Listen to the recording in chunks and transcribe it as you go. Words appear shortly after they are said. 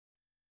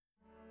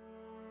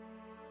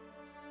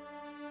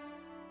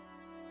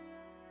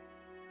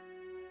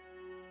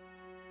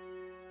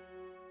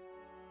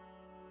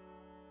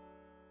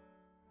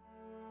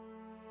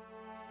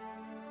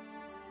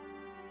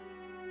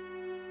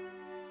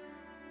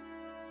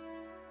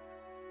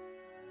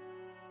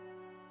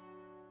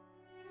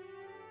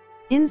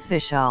INS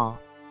Vishal.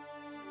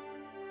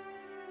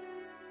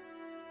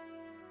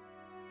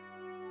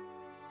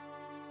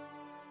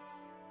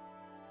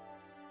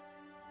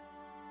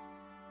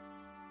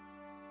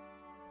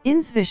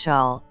 INS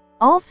Vishal,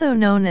 also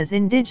known as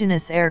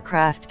Indigenous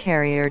Aircraft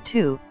Carrier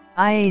 2,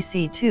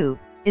 IAC-2,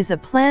 is a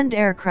planned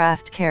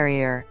aircraft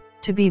carrier,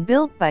 to be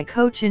built by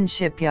Cochin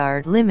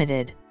Shipyard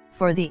Limited,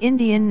 for the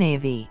Indian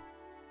Navy.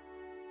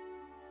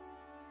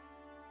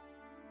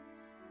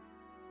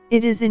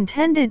 It is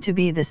intended to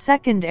be the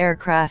second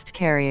aircraft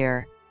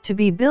carrier, to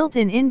be built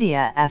in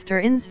India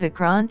after INS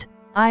Vikrant,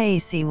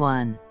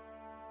 IAC-1.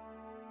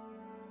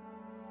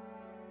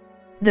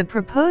 The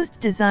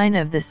proposed design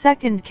of the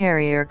second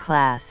carrier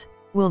class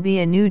will be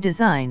a new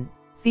design,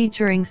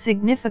 featuring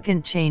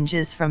significant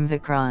changes from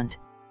Vikrant,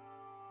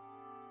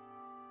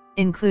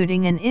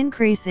 including an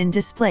increase in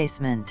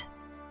displacement,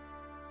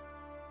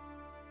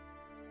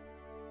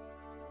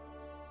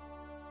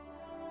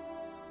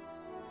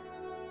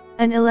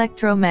 an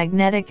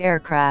Electromagnetic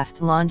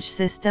Aircraft Launch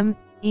System,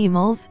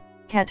 EMALS,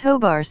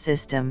 CATOBAR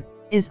system,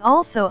 is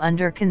also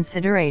under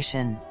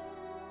consideration.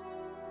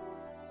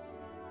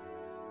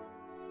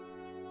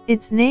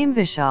 Its name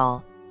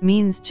Vishal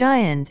means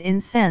giant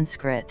in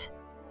Sanskrit.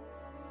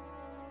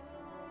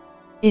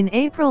 In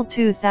April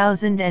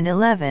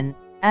 2011,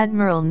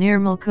 Admiral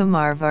Nirmal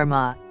Kumar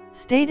Verma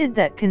stated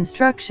that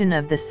construction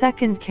of the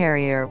second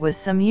carrier was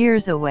some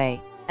years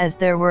away, as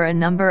there were a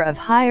number of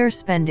higher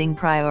spending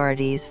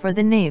priorities for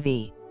the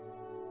Navy.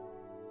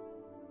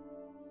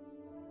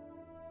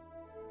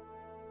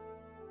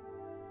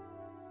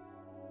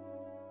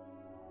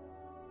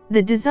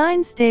 The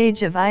design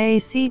stage of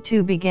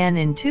IAC-2 began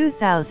in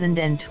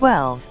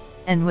 2012,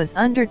 and was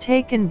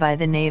undertaken by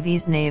the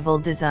Navy's Naval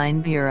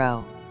Design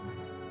Bureau.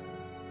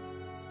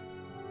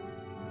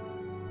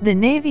 The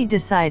Navy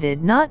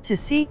decided not to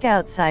seek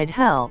outside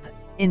help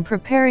in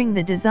preparing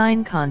the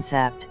design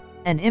concept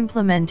and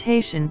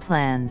implementation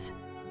plans,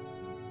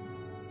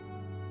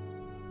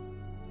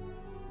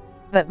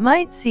 but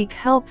might seek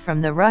help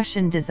from the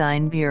Russian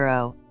Design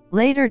Bureau,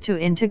 later to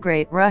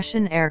integrate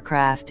Russian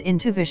aircraft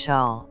into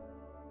Vishal.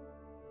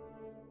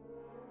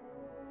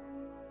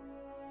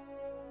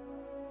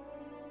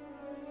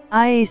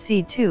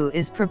 IAC-2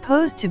 is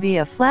proposed to be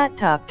a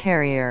flat-top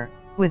carrier,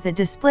 with a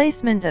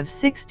displacement of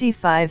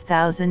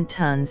 65,000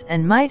 tons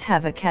and might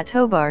have a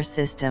CATOBAR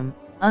system,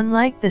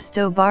 unlike the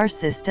STOBAR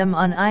system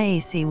on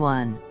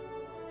IAC-1.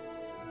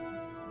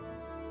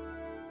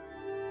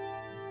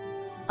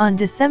 On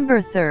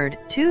December 3,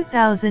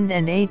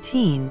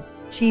 2018,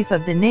 Chief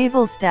of the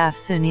Naval Staff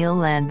Sunil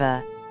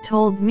Lanba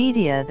told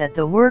media that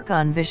the work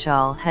on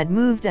Vishal had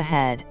moved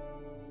ahead,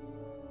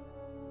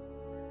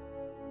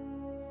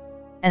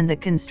 and the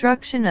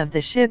construction of the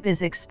ship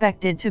is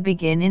expected to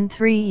begin in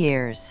 3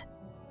 years.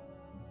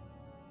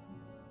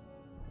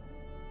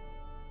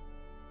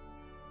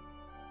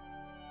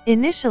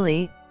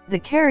 Initially, the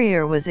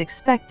carrier was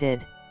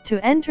expected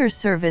to enter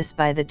service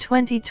by the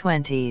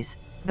 2020s,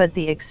 but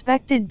the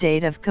expected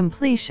date of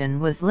completion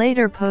was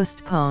later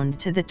postponed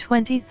to the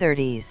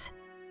 2030s.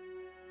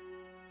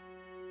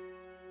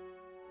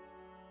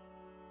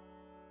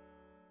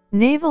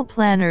 Naval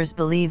planners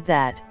believe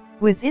that,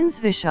 with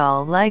INS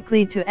Vishal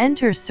likely to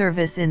enter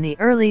service in the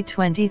early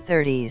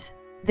 2030s,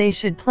 they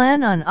should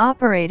plan on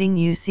operating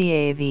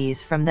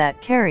UCAVs from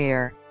that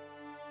carrier,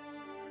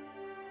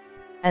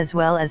 as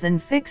well as an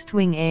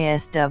fixed-wing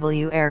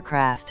ASW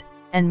aircraft,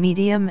 and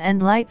medium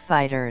and light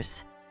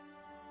fighters.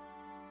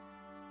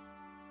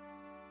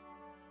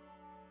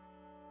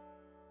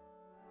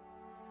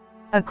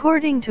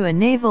 According to a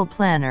naval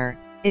planner,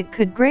 it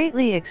could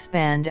greatly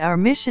expand our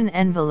mission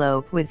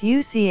envelope with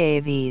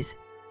UCAVs,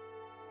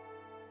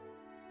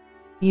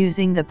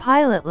 using the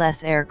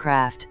pilotless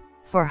aircraft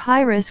for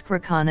high-risk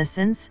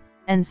reconnaissance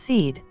and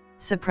SEAD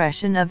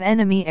suppression of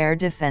enemy air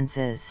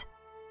defenses.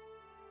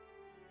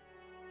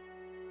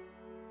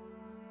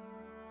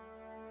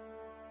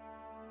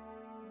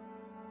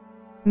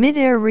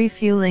 Mid-air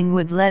refueling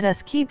would let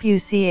us keep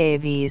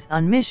UCAVs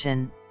on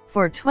mission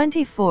for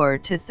 24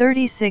 to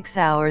 36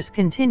 hours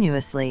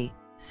continuously,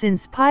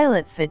 since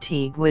pilot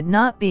fatigue would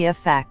not be a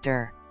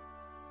factor.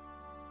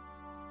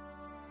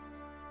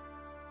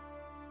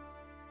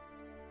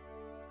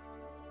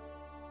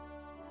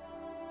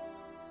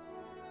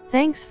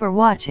 Thanks for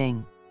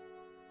watching.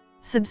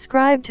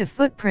 Subscribe to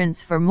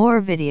Footprints for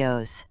more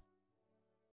videos.